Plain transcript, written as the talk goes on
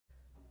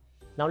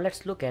Now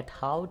let's look at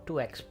how to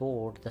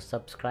export the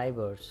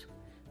subscribers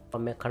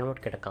from your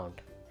ConvertKit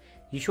account.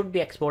 You should be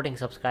exporting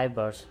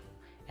subscribers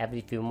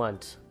every few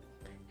months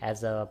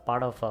as a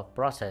part of a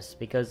process,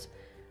 because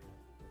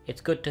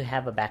it's good to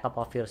have a backup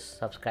of your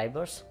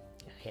subscribers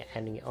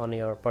and on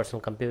your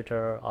personal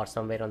computer or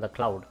somewhere on the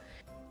cloud.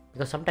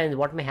 Because sometimes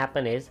what may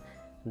happen is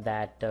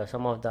that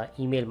some of the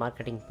email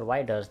marketing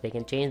providers, they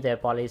can change their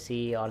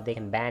policy or they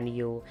can ban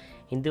you.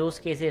 In those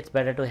cases, it's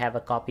better to have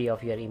a copy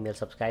of your email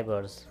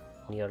subscribers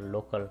on your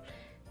local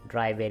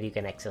drive where you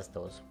can access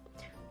those.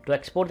 To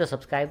export the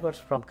subscribers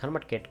from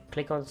ConvertKit,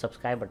 click on the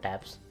subscriber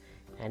tabs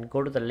and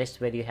go to the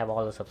list where you have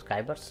all the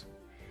subscribers.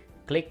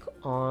 Click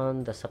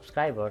on the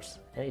subscribers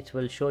and it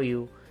will show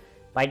you,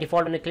 by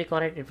default when you click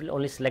on it, it will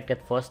only select the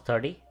first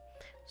 30.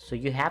 So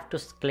you have to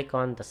click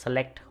on the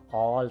select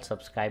all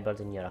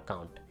subscribers in your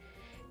account.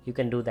 You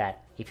can do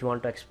that if you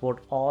want to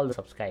export all the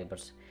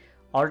subscribers.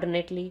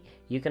 Alternately,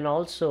 you can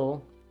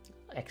also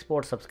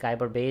export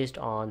subscriber based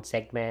on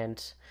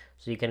segments.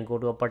 So you can go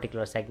to a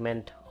particular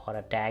segment or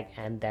a tag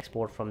and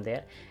export from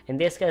there. In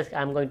this case,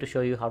 I'm going to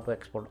show you how to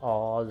export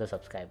all the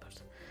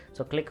subscribers.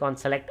 So click on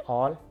select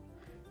all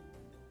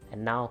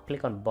and now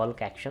click on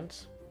bulk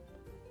actions.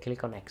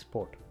 Click on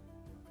export.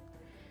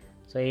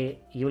 So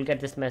you will get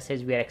this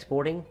message, we are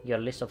exporting your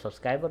list of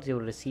subscribers. You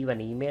will receive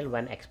an email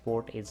when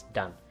export is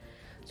done.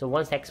 So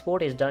once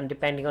export is done,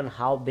 depending on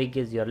how big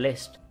is your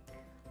list,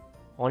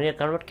 on your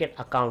ConvertKit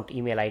account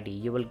email ID,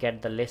 you will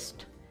get the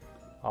list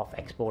of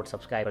export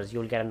subscribers. You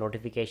will get a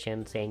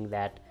notification saying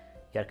that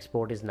your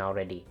export is now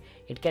ready.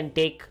 It can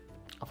take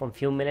from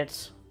few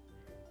minutes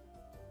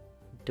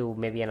to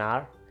maybe an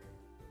hour,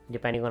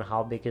 depending on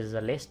how big is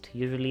the list.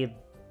 Usually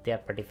they are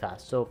pretty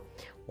fast. So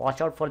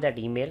watch out for that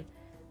email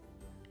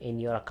in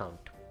your account.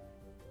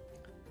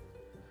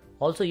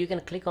 Also, you can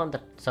click on the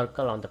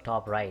circle on the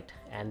top right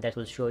and that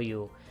will show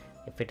you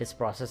if it is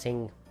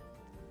processing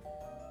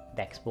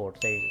the export.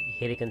 So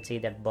here you can see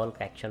that bulk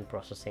action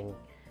processing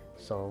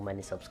so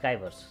many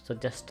subscribers. So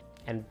just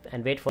and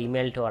wait for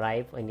email to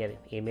arrive in your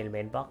email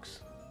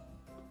mailbox.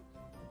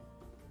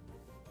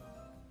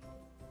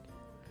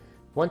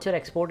 Once your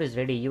export is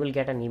ready, you will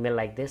get an email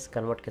like this: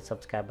 ConvertKit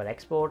subscriber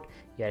export.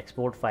 Your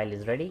export file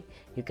is ready.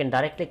 You can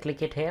directly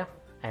click it here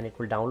and it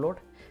will download.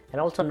 And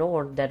also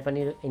note that when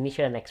you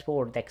initiate an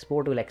export, the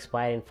export will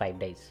expire in 5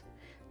 days.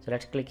 So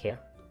let's click here.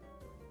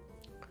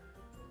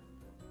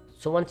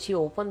 So once you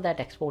open that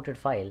exported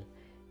file,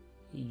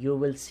 you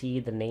will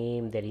see the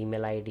name, their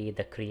email ID,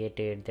 the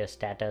created, their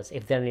status.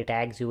 If there are any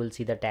tags, you will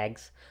see the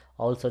tags.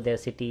 Also their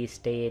city,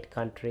 state,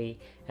 country,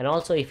 and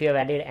also if you have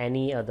added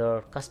any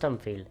other custom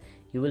field,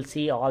 you will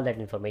see all that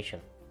information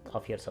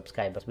of your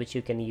subscribers, which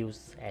you can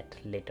use at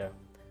later.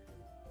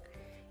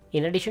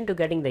 In addition to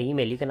getting the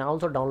email, you can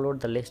also download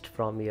the list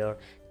from your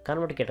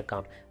ConvertKit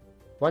account.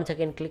 Once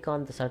again, click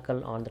on the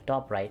circle on the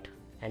top right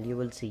and you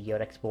will see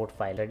your export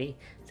file ready.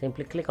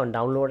 Simply click on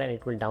download and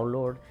it will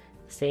download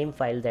the same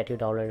file that you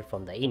downloaded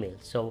from the email.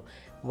 So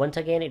once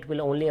again, it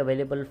will only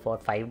available for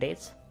 5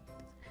 days.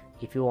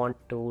 If you want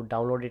to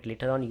download it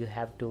later on, you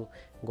have to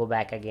go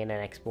back again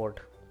and export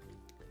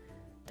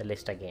the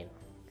list again.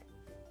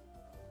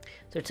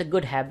 So it's a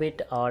good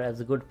habit, or as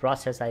a good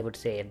process, I would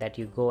say, that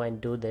you go and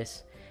do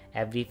this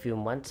every few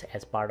months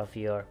as part of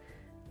your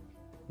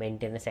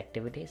maintenance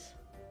activities.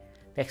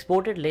 The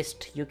exported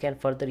list you can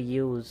further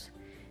use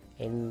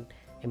in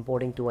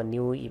importing to a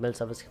new email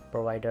service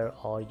provider,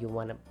 or you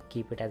want to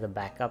keep it as a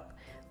backup,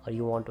 or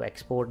you want to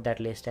export that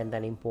list and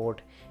then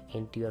import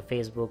into your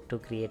Facebook to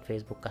create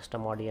Facebook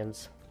custom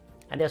audience.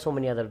 And there are so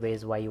many other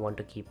ways why you want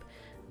to keep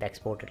the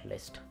exported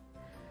list.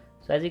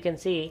 So as you can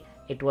see,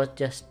 it was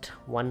just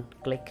one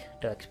click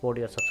to export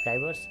your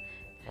subscribers,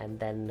 and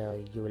then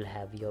you will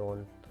have your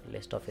own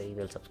list of your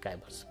email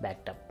subscribers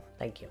backed up.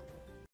 Thank you.